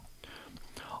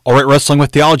All right, Wrestling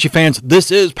with Theology fans, this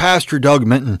is Pastor Doug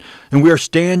Minton, and we are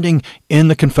standing in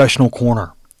the confessional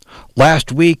corner.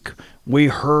 Last week, we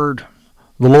heard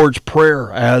the Lord's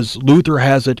Prayer as Luther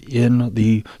has it in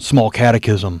the Small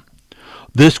Catechism.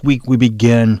 This week, we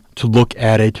begin to look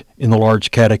at it in the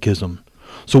Large Catechism.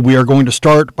 So we are going to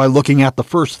start by looking at the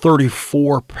first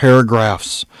 34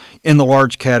 paragraphs in the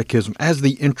Large Catechism as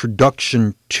the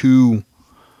introduction to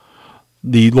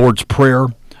the Lord's Prayer,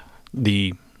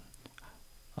 the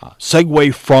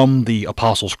segue from the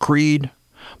Apostles' Creed,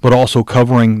 but also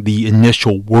covering the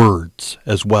initial words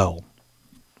as well.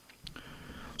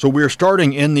 So we are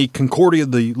starting in the Concordia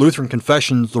of the Lutheran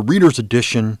Confessions, the Reader's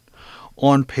Edition,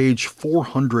 on page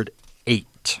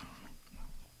 408.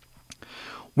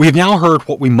 We have now heard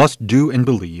what we must do and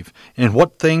believe, and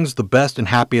what things the best and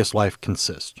happiest life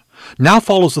consist. Now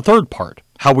follows the third part,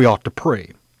 how we ought to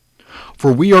pray.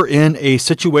 For we are in a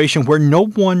situation where no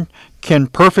one can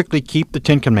perfectly keep the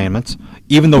Ten Commandments,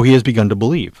 even though he has begun to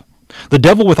believe. The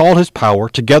devil with all his power,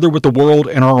 together with the world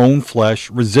and our own flesh,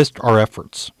 resist our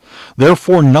efforts.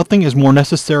 Therefore nothing is more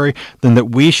necessary than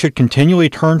that we should continually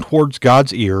turn towards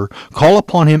God's ear, call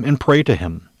upon him, and pray to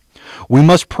him. We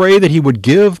must pray that he would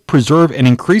give, preserve, and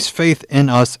increase faith in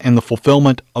us and the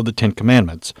fulfillment of the Ten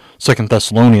Commandments. 2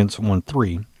 Thessalonians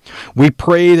 1:3. We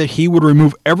pray that he would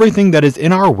remove everything that is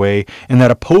in our way and that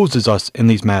opposes us in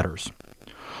these matters.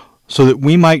 So that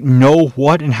we might know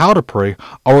what and how to pray,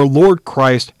 our Lord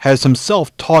Christ has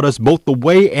himself taught us both the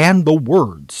way and the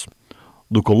words.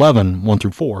 Luke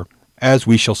 11:1-4, as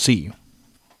we shall see.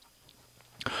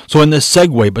 So in this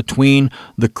segue between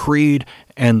the creed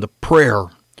and the prayer,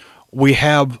 we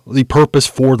have the purpose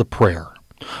for the prayer.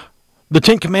 The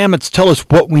Ten Commandments tell us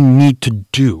what we need to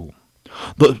do.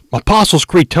 The Apostles'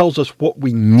 Creed tells us what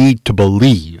we need to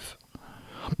believe.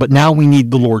 But now we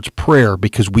need the Lord's Prayer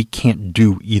because we can't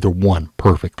do either one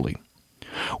perfectly.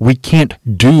 We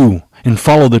can't do and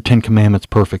follow the Ten Commandments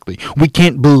perfectly. We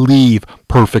can't believe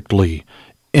perfectly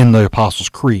in the Apostles'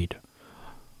 Creed.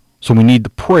 So we need the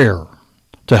prayer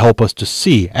to help us to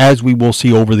see, as we will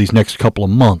see over these next couple of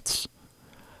months,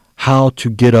 how to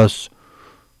get us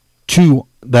to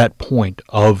that point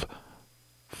of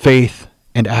faith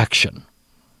and action.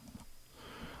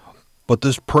 But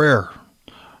this prayer,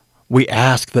 we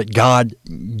ask that God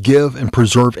give and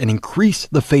preserve and increase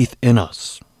the faith in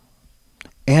us,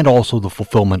 and also the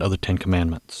fulfillment of the Ten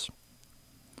Commandments.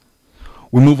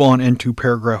 We move on into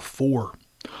paragraph 4.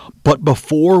 But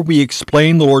before we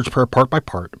explain the Lord's Prayer part by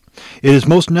part, it is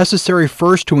most necessary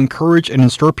first to encourage and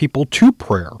instir people to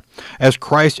prayer, as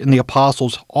Christ and the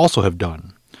apostles also have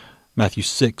done. Matthew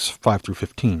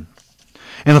 6:5-15.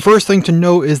 And the first thing to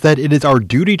know is that it is our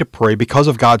duty to pray because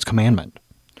of God's commandment.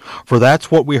 For that's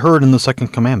what we heard in the second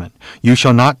commandment. You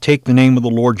shall not take the name of the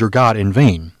Lord your God in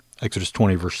vain. Exodus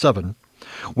 20:7.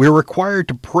 We are required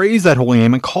to praise that holy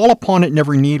name and call upon it in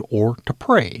every need, or to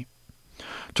pray.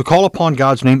 To call upon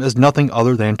God's name is nothing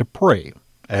other than to pray,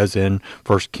 as in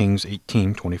 1 Kings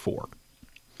 18:24.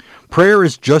 Prayer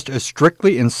is just as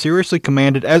strictly and seriously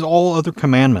commanded as all other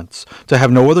commandments, to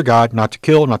have no other God, not to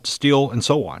kill, not to steal, and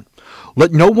so on.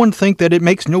 Let no one think that it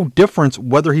makes no difference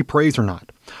whether he prays or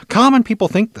not. Common people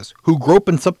think this, who grope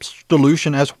in such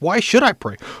delusion as, why should I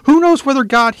pray? Who knows whether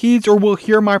God heeds or will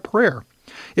hear my prayer?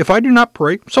 If I do not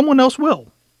pray, someone else will.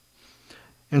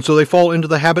 And so they fall into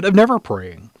the habit of never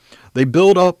praying. They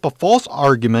build up a false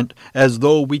argument as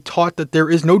though we taught that there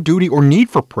is no duty or need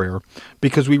for prayer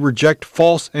because we reject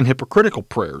false and hypocritical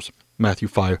prayers. Matthew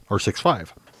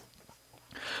 6:5.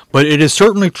 But it is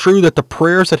certainly true that the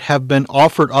prayers that have been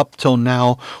offered up till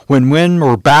now, when men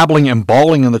were babbling and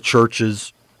bawling in the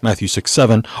churches, Matthew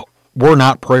 6:7, were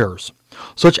not prayers.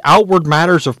 Such outward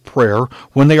matters of prayer,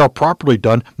 when they are properly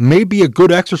done, may be a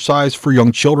good exercise for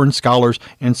young children, scholars,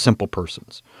 and simple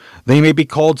persons. They may be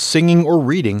called singing or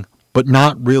reading, but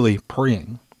not really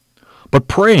praying. But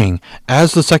praying,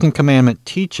 as the second commandment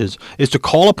teaches, is to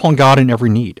call upon God in every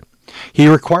need. He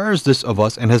requires this of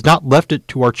us and has not left it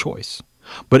to our choice.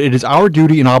 But it is our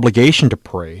duty and obligation to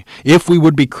pray, if we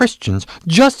would be Christians,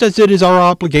 just as it is our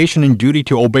obligation and duty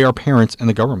to obey our parents and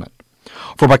the government.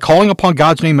 For by calling upon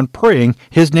God's name and praying,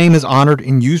 his name is honored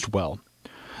and used well.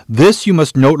 This you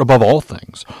must note above all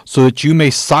things, so that you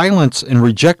may silence and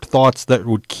reject thoughts that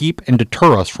would keep and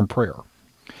deter us from prayer.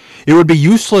 It would be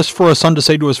useless for a son to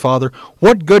say to his father,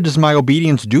 what good does my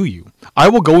obedience do you? I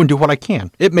will go and do what I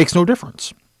can. It makes no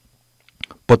difference.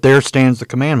 But there stands the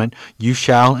commandment, you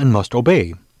shall and must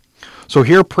obey. So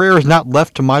here prayer is not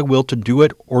left to my will to do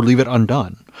it or leave it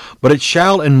undone, but it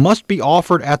shall and must be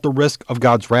offered at the risk of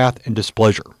God's wrath and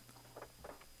displeasure.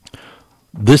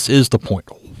 This is the point.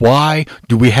 Why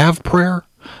do we have prayer?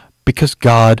 Because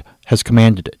God has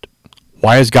commanded it.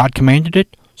 Why has God commanded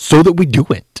it? So that we do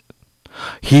it.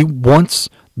 He wants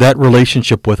that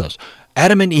relationship with us.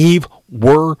 Adam and Eve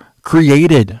were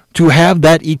created to have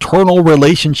that eternal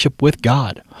relationship with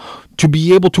God, to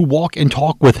be able to walk and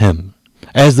talk with Him,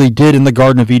 as they did in the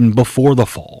Garden of Eden before the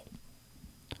fall.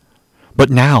 But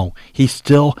now, He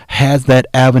still has that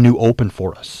avenue open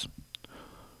for us.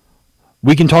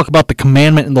 We can talk about the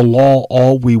commandment and the law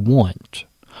all we want,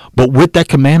 but with that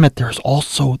commandment, there's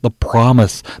also the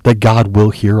promise that God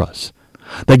will hear us,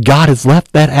 that God has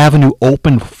left that avenue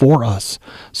open for us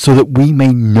so that we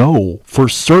may know for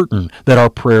certain that our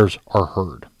prayers are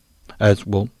heard, as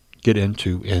we'll get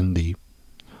into in the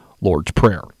Lord's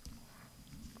Prayer.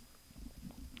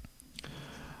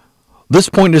 This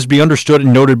point is to be understood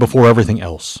and noted before everything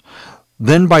else.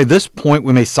 Then by this point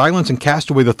we may silence and cast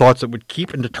away the thoughts that would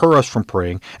keep and deter us from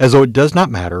praying, as though it does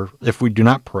not matter if we do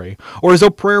not pray, or as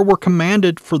though prayer were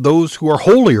commanded for those who are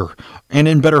holier and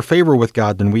in better favor with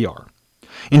God than we are.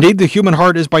 Indeed, the human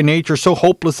heart is by nature so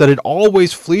hopeless that it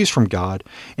always flees from God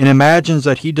and imagines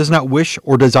that He does not wish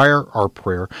or desire our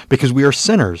prayer because we are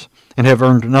sinners and have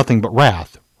earned nothing but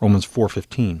wrath. Romans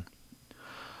 4:15.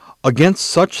 Against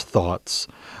such thoughts,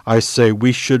 I say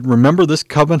we should remember this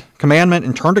commandment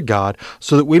and turn to God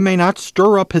so that we may not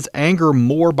stir up His anger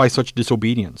more by such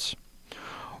disobedience.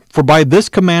 For by this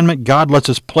commandment God lets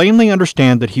us plainly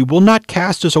understand that He will not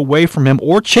cast us away from Him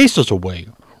or chase us away.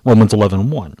 Romans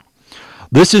 11:1.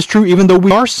 This is true even though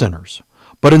we are sinners,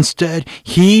 but instead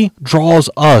He draws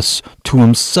us to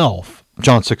Himself,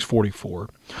 John 6:44,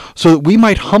 so that we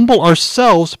might humble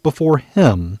ourselves before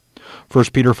Him,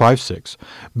 1 Peter 5:6,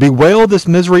 bewail this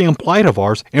misery and plight of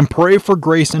ours, and pray for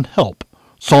grace and help,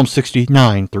 Psalm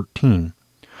 69:13.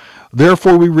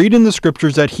 Therefore we read in the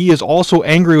Scriptures that He is also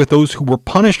angry with those who were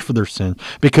punished for their sins,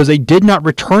 because they did not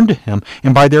return to Him,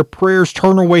 and by their prayers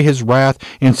turn away His wrath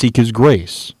and seek His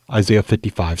grace, Isaiah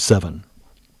 55:7.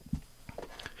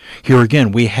 Here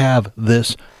again, we have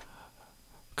this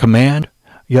command,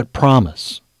 yet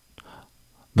promise.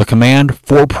 The command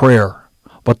for prayer,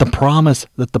 but the promise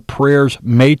that the prayers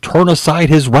may turn aside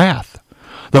His wrath,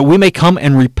 that we may come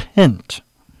and repent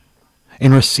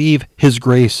and receive His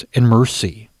grace and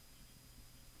mercy.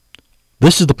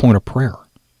 This is the point of prayer,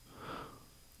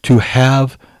 to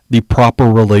have the proper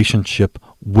relationship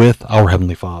with our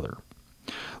Heavenly Father.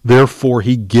 Therefore,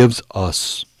 He gives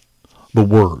us the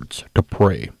words to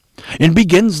pray, and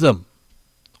begins them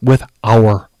with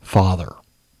our Father,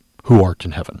 who art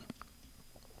in heaven.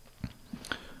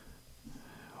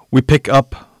 We pick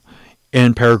up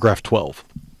in paragraph 12.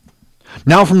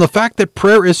 Now, from the fact that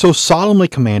prayer is so solemnly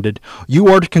commanded, you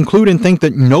are to conclude and think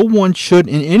that no one should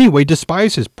in any way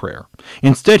despise his prayer.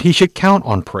 Instead, he should count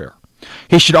on prayer.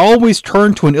 He should always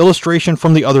turn to an illustration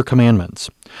from the other commandments.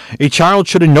 A child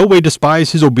should in no way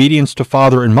despise his obedience to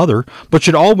father and mother, but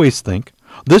should always think,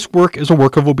 this work is a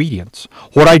work of obedience.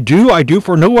 What I do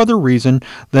for no other reason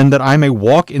than that I may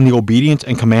walk in the obedience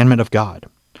and commandment of God.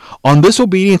 On this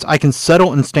obedience I can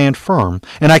settle and stand firm,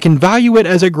 and I can value it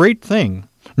as a great thing,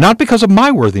 not because of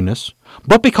my worthiness,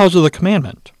 but because of the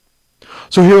commandment.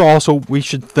 So here also we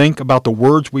should think about the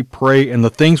words we pray and the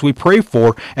things we pray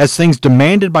for as things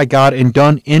demanded by God and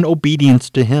done in obedience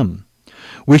to Him.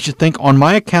 We should think, on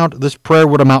my account this prayer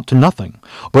would amount to nothing,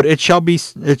 but it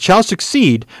shall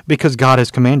succeed because God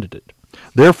has commanded it.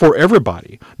 Therefore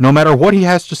everybody, no matter what he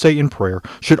has to say in prayer,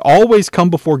 should always come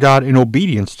before God in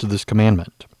obedience to this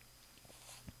commandment.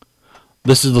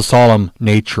 This is the solemn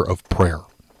nature of prayer.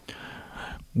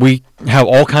 We have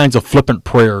all kinds of flippant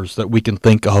prayers that we can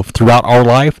think of throughout our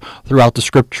life, throughout the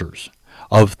Scriptures,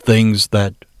 of things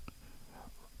that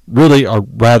really are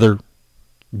rather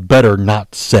better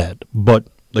not said, but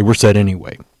they were said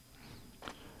anyway.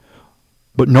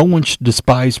 But no one should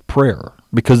despise prayer,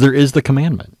 because there is the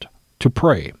commandment to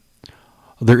pray.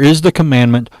 There is the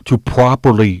commandment to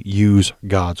properly use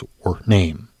God's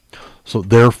name. So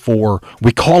therefore,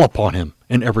 we call upon Him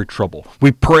in every trouble.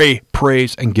 We pray,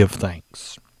 praise, and give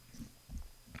thanks.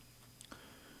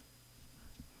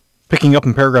 Picking up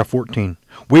in paragraph 14.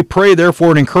 We pray, therefore,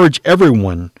 and encourage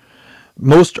everyone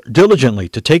most diligently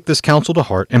to take this counsel to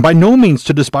heart, and by no means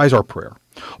to despise our prayer.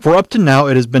 For up to now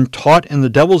it has been taught in the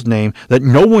devil's name that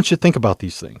no one should think about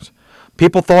these things.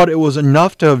 People thought it was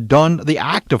enough to have done the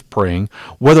act of praying,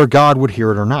 whether God would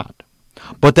hear it or not.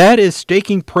 But that is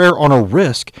staking prayer on a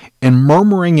risk and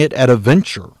murmuring it at a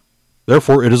venture.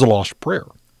 Therefore it is a lost prayer.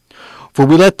 For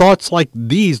we let thoughts like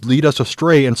these lead us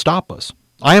astray and stop us.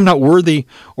 I am not worthy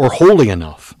or holy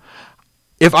enough.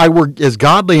 If I were as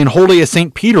godly and holy as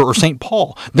St. Peter or St.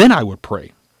 Paul, then I would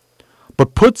pray.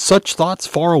 but put such thoughts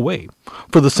far away.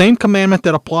 For the same commandment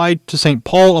that applied to St.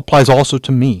 Paul applies also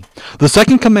to me. The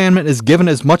second commandment is given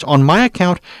as much on my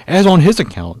account as on his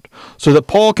account, so that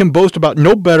Paul can boast about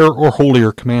no better or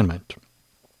holier commandment.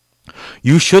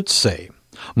 You should say,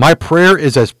 my prayer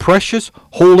is as precious,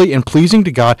 holy, and pleasing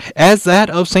to God as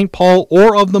that of St. Paul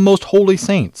or of the most holy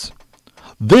saints.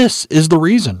 This is the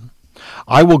reason.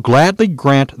 I will gladly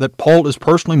grant that Paul is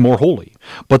personally more holy,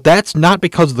 but that's not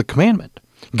because of the commandment.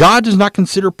 God does not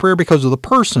consider prayer because of the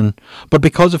person, but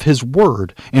because of his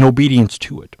word and obedience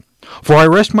to it. For I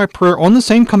rest my prayer on the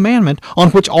same commandment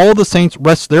on which all the saints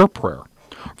rest their prayer.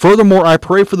 Furthermore, I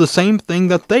pray for the same thing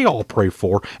that they all pray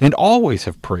for and always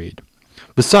have prayed.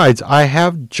 Besides, I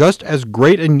have just as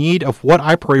great a need of what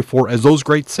I pray for as those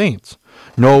great saints.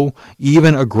 No,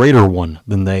 even a greater one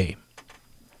than they.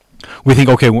 We think,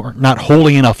 okay, we're not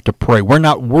holy enough to pray. We're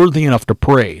not worthy enough to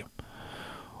pray.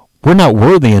 We're not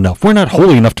worthy enough. We're not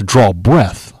holy enough to draw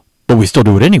breath, but we still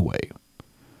do it anyway.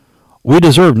 We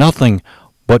deserve nothing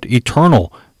but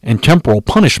eternal and temporal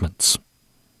punishments.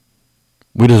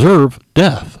 We deserve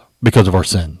death because of our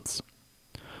sins.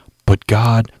 But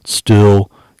God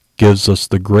still gives us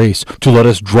the grace to let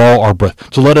us draw our breath,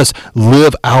 to let us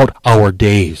live out our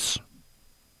days,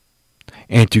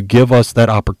 and to give us that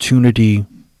opportunity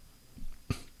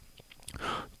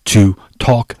to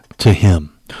talk to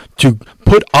him, to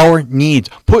put our needs,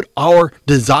 put our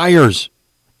desires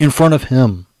in front of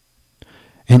him,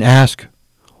 and ask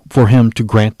for him to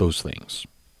grant those things.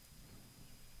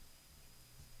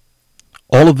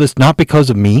 All of this not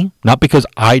because of me, not because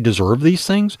I deserve these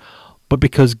things, but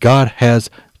because God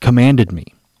has commanded me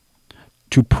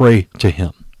to pray to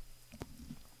him.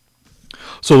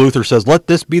 So Luther says, let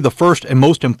this be the first and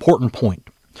most important point,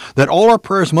 that all our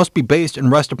prayers must be based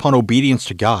and rest upon obedience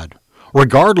to God,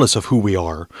 regardless of who we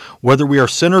are, whether we are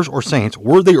sinners or saints,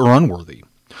 worthy or unworthy.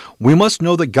 We must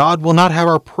know that God will not have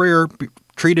our prayer be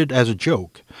treated as a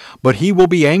joke, but he will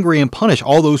be angry and punish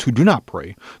all those who do not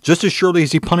pray, just as surely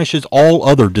as he punishes all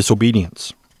other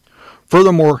disobedience.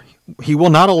 Furthermore, he will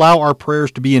not allow our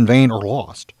prayers to be in vain or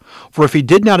lost. For if he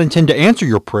did not intend to answer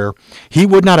your prayer, he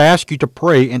would not ask you to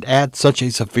pray and add such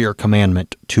a severe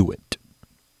commandment to it.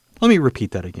 Let me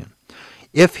repeat that again.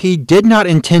 If he did not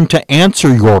intend to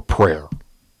answer your prayer,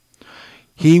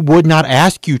 he would not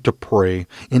ask you to pray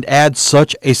and add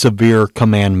such a severe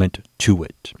commandment to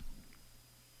it.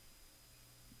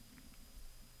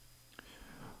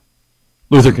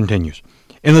 Luther continues,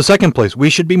 in the second place, we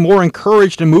should be more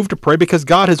encouraged and moved to pray because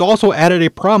God has also added a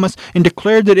promise and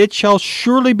declared that it shall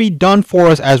surely be done for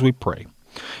us as we pray.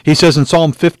 He says in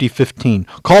Psalm 50:15,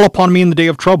 call upon me in the day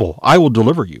of trouble, I will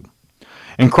deliver you.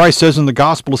 And Christ says in the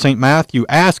Gospel of St. Matthew,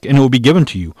 ask and it will be given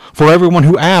to you. For everyone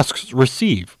who asks,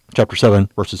 receive. Chapter 7,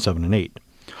 verses 7 and 8.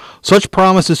 Such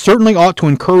promises certainly ought to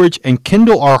encourage and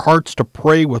kindle our hearts to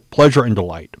pray with pleasure and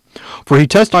delight. For he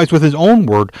testifies with his own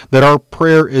word that our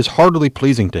prayer is heartily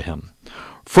pleasing to him.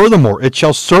 Furthermore, it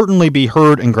shall certainly be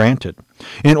heard and granted,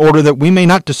 in order that we may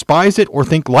not despise it or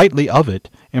think lightly of it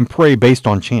and pray based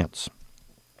on chance.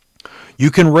 You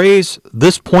can raise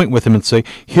this point with him and say,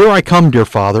 here I come, dear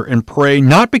Father, and pray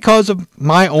not because of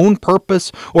my own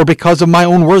purpose or because of my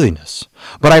own worthiness,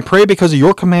 but I pray because of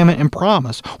your commandment and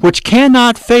promise, which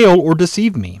cannot fail or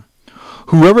deceive me.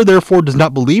 Whoever therefore does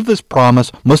not believe this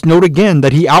promise must note again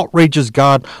that he outrages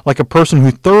God like a person who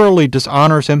thoroughly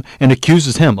dishonors him and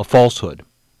accuses him of falsehood.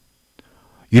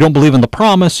 You don't believe in the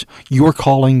promise, you are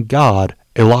calling God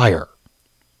a liar.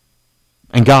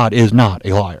 And God is not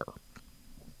a liar.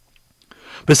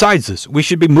 Besides this, we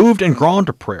should be moved and drawn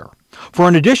to prayer. For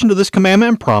in addition to this commandment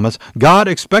and promise, God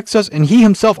expects us and he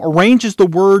himself arranges the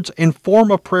words in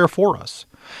form of prayer for us.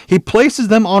 He places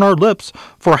them on our lips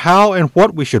for how and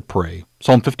what we should pray,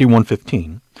 Psalm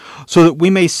 51:15, so that we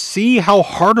may see how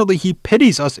heartily he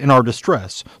pities us in our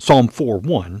distress, Psalm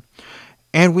 4:1,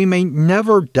 and we may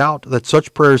never doubt that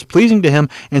such prayer is pleasing to him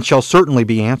and shall certainly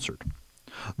be answered.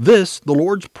 This, the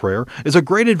Lord's Prayer, is a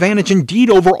great advantage indeed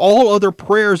over all other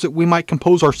prayers that we might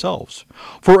compose ourselves.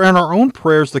 For in our own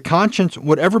prayers the conscience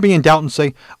would ever be in doubt and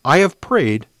say, I have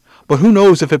prayed, but who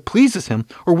knows if it pleases him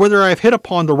or whether I have hit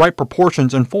upon the right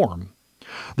proportions and form.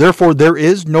 Therefore there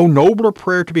is no nobler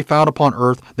prayer to be found upon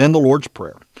earth than the Lord's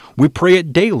Prayer. We pray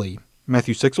it daily,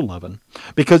 Matthew 6:11,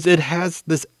 because it has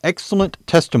this excellent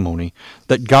testimony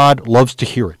that God loves to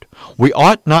hear it. We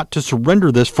ought not to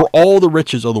surrender this for all the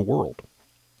riches of the world.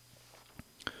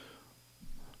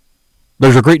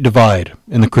 There's a great divide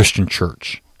in the Christian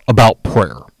church about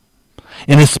prayer,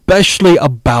 and especially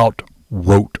about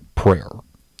rote prayer.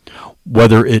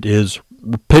 Whether it is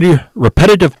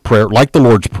repetitive prayer like the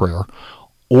Lord's Prayer,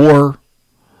 or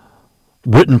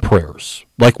written prayers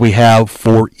like we have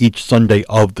for each Sunday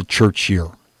of the church year.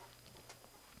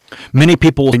 Many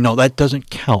people say, no, that doesn't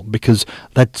count because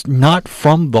that's not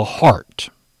from the heart.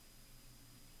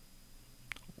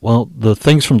 Well, the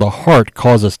things from the heart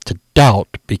cause us to doubt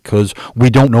because we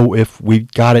don't know if we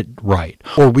got it right,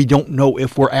 or we don't know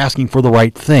if we're asking for the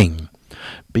right thing.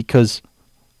 Because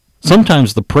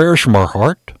sometimes the prayers from our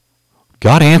heart,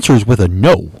 God answers with a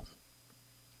no.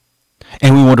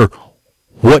 And we wonder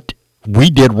what we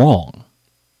did wrong.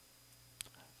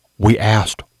 We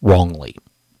asked wrongly.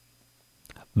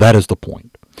 That is the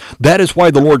point. That is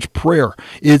why the Lord's Prayer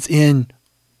is in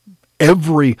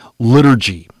every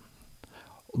liturgy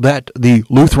that the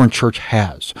Lutheran Church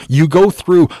has. You go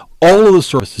through all of the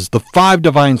services, the 5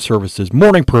 divine services,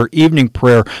 morning prayer, evening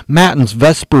prayer, matins,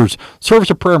 vespers, service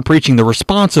of prayer and preaching, the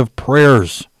responsive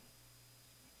prayers.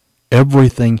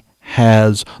 Everything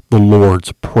has the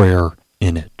Lord's Prayer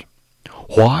in it.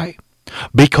 Why?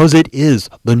 Because it is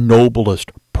the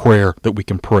noblest prayer that we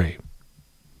can pray.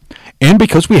 And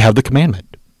because we have the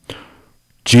commandment.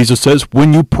 Jesus says,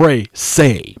 when you pray,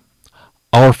 say,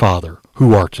 Our Father,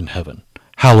 who art in heaven,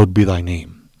 hallowed be thy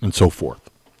name, and so forth.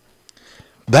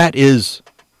 That is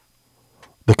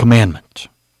the commandment.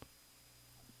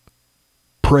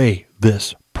 Pray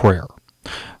this prayer.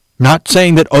 Not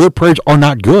saying that other prayers are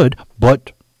not good,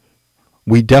 but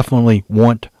we definitely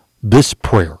want this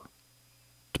prayer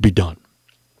to be done.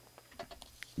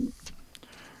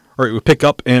 All right, we pick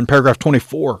up in paragraph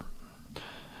 24.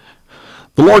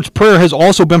 The Lord's Prayer has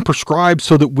also been prescribed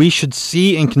so that we should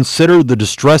see and consider the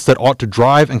distress that ought to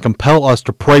drive and compel us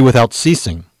to pray without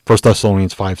ceasing. 1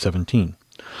 Thessalonians 5:17.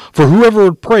 For whoever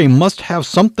would pray must have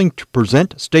something to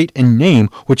present, state, and name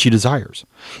which he desires.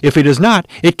 If he does not,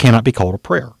 it cannot be called a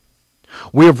prayer.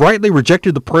 We have rightly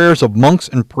rejected the prayers of monks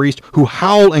and priests who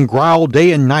howl and growl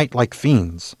day and night like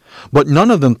fiends, but none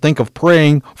of them think of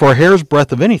praying for a hair's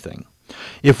breadth of anything.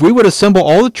 If we would assemble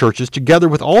all the churches together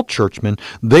with all churchmen,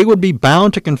 they would be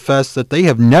bound to confess that they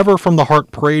have never from the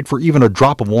heart prayed for even a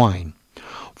drop of wine.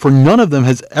 For none of them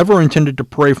has ever intended to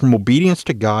pray from obedience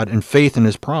to God and faith in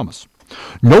His promise.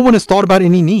 No one has thought about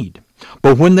any need.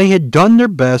 But when they had done their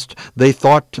best, they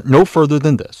thought no further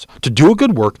than this, to do a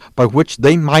good work by which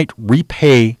they might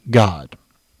repay God.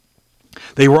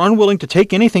 They were unwilling to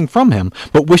take anything from Him,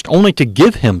 but wished only to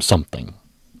give Him something.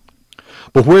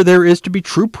 But where there is to be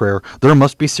true prayer, there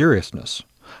must be seriousness.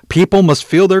 People must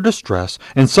feel their distress,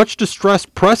 and such distress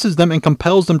presses them and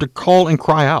compels them to call and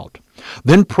cry out.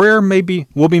 Then prayer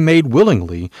will be made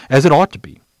willingly, as it ought to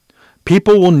be.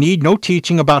 People will need no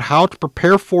teaching about how to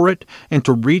prepare for it and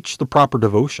to reach the proper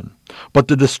devotion. But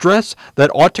the distress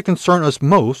that ought to concern us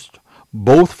most,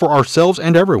 both for ourselves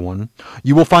and everyone,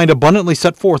 you will find abundantly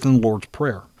set forth in the Lord's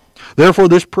Prayer. Therefore,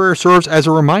 this prayer serves as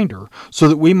a reminder, so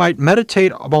that we might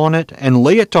meditate upon it and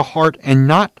lay it to heart and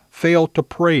not fail to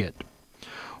pray it.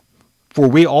 For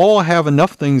we all have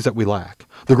enough things that we lack.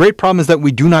 The great problem is that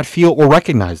we do not feel or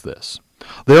recognize this.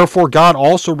 Therefore, God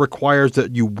also requires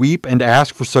that you weep and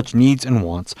ask for such needs and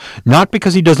wants, not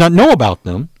because He does not know about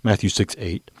them, Matthew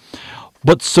 6:8,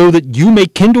 but so that you may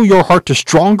kindle your heart to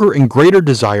stronger and greater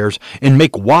desires and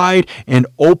make wide and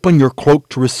open your cloak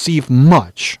to receive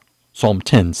much, Psalm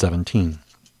 10:17.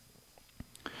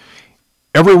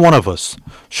 Every one of us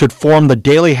should form the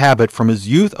daily habit from his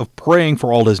youth of praying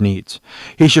for all his needs.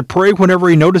 He should pray whenever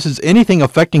he notices anything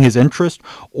affecting his interest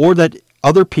or that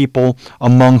other people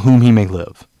among whom he may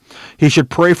live. He should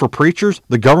pray for preachers,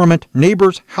 the government,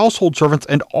 neighbors, household servants,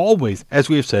 and always, as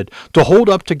we have said, to hold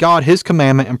up to God His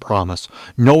commandment and promise,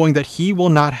 knowing that He will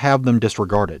not have them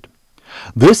disregarded.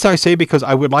 This I say because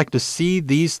I would like to see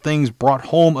these things brought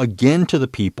home again to the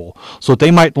people, so that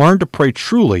they might learn to pray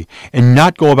truly and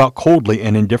not go about coldly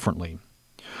and indifferently.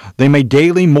 They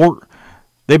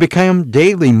become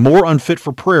daily more unfit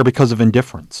for prayer because of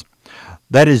indifference.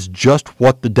 That is just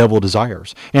what the devil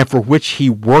desires, and for which he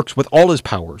works with all his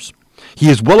powers. He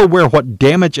is well aware what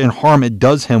damage and harm it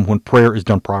does him when prayer is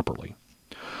done properly.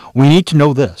 We need to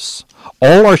know this.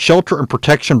 All our shelter and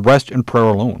protection rest in prayer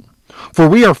alone. For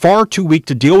we are far too weak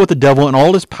to deal with the devil and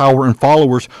all his power and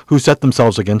followers who set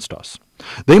themselves against us.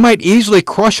 They might easily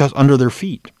crush us under their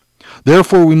feet.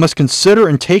 Therefore we must consider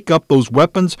and take up those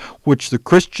weapons which the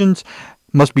Christians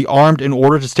must be armed in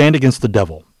order to stand against the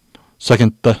devil.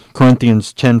 2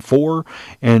 Corinthians 10:4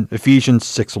 and Ephesians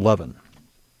 6:11.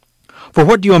 For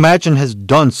what do you imagine has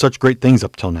done such great things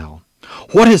up till now?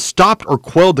 What has stopped or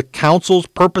quelled the counsels,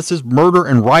 purposes, murder,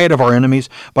 and riot of our enemies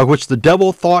by which the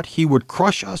devil thought he would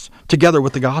crush us together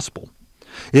with the gospel?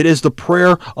 It is the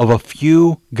prayer of a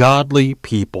few godly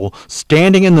people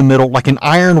standing in the middle like an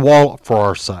iron wall for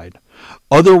our side.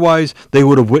 Otherwise, they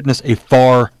would have witnessed a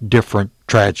far different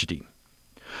tragedy.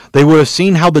 They would have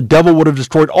seen how the devil would have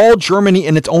destroyed all Germany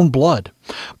in its own blood.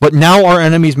 But now our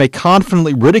enemies may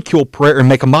confidently ridicule prayer and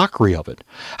make a mockery of it.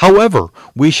 However,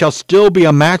 we shall still be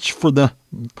a match for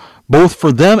both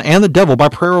for them and the devil by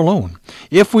prayer alone,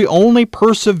 if we only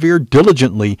persevere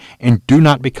diligently and do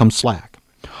not become slack.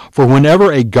 For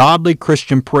whenever a godly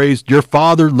Christian prays, "Dear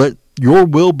Father, let your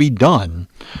will be done,"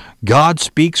 God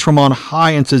speaks from on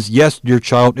high and says, "Yes, dear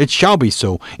child, it shall be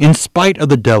so, in spite of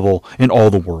the devil and all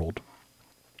the world."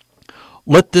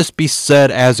 Let this be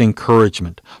said as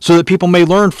encouragement, so that people may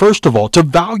learn, first of all, to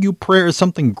value prayer as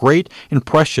something great and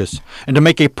precious, and to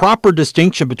make a proper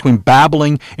distinction between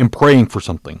babbling and praying for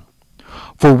something.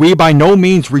 For we by no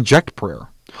means reject prayer.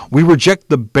 We reject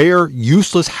the bare,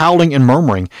 useless howling and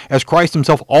murmuring, as Christ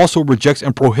himself also rejects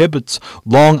and prohibits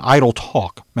long idle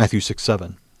talk, Matthew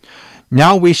 6:7.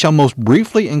 Now we shall most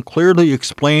briefly and clearly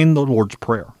explain the Lord's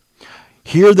Prayer.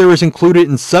 Here there is included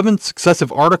in 7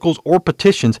 successive articles or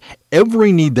petitions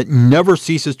every need that never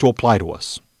ceases to apply to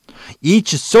us.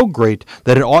 Each is so great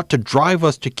that it ought to drive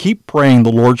us to keep praying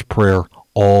the Lord's Prayer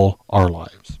all our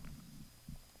lives.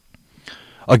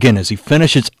 Again, as he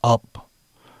finishes up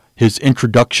his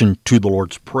introduction to the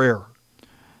Lord's Prayer,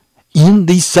 in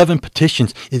these 7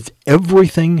 petitions is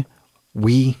everything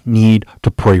we need to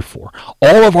pray for.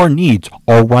 All of our needs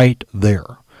are right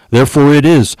there. Therefore, it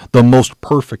is the most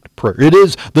perfect prayer. It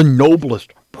is the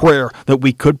noblest prayer that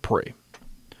we could pray,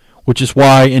 which is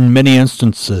why in many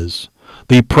instances,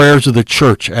 the prayers of the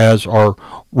church, as are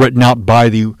written out by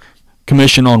the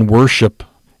Commission on Worship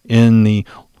in the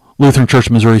Lutheran Church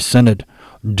Missouri Synod,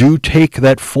 do take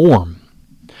that form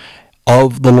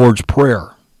of the Lord's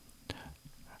Prayer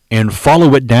and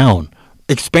follow it down,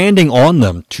 expanding on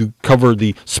them to cover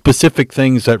the specific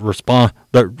things that respond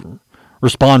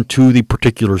to the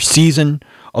particular season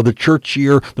of the church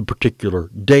year, the particular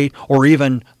date, or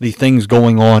even the things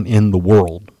going on in the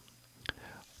world,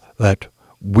 that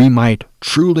we might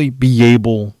truly be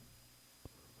able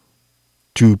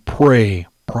to pray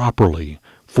properly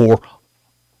for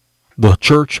the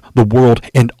church, the world,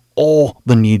 and all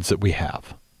the needs that we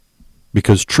have.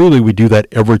 Because truly we do that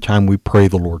every time we pray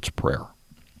the Lord's Prayer.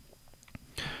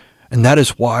 And that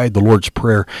is why the Lord's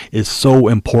Prayer is so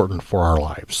important for our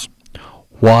lives.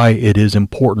 Why it is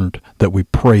important that we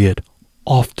pray it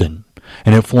often.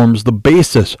 And it forms the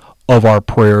basis of our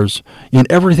prayers in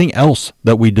everything else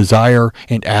that we desire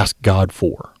and ask God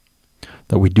for.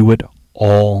 That we do it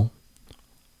all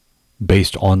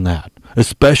based on that.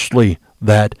 Especially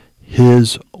that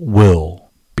His will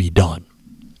be done.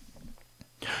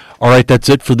 All right, that's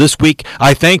it for this week.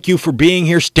 I thank you for being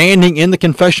here, standing in the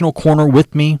confessional corner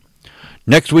with me.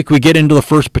 Next week we get into the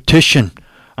first petition.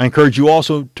 I encourage you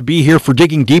also to be here for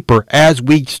Digging Deeper as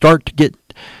we start to get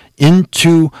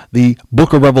into the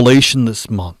book of Revelation this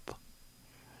month.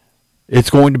 It's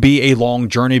going to be a long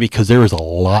journey because there is a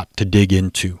lot to dig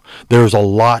into. There's a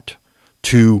lot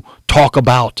to talk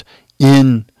about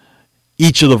in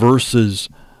each of the verses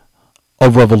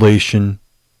of Revelation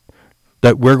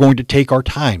that we're going to take our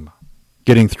time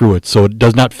getting through it so it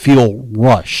does not feel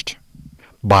rushed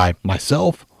by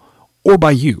myself or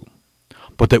by you,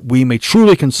 but that we may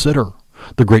truly consider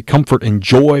the great comfort and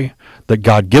joy that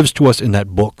God gives to us in that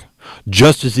book,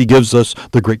 just as He gives us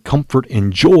the great comfort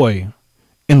and joy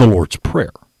in the Lord's Prayer.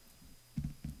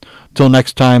 Till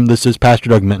next time, this is Pastor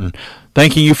Doug Minton,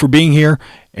 thanking you for being here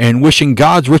and wishing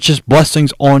God's richest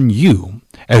blessings on you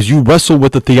as you wrestle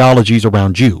with the theologies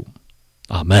around you.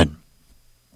 Amen.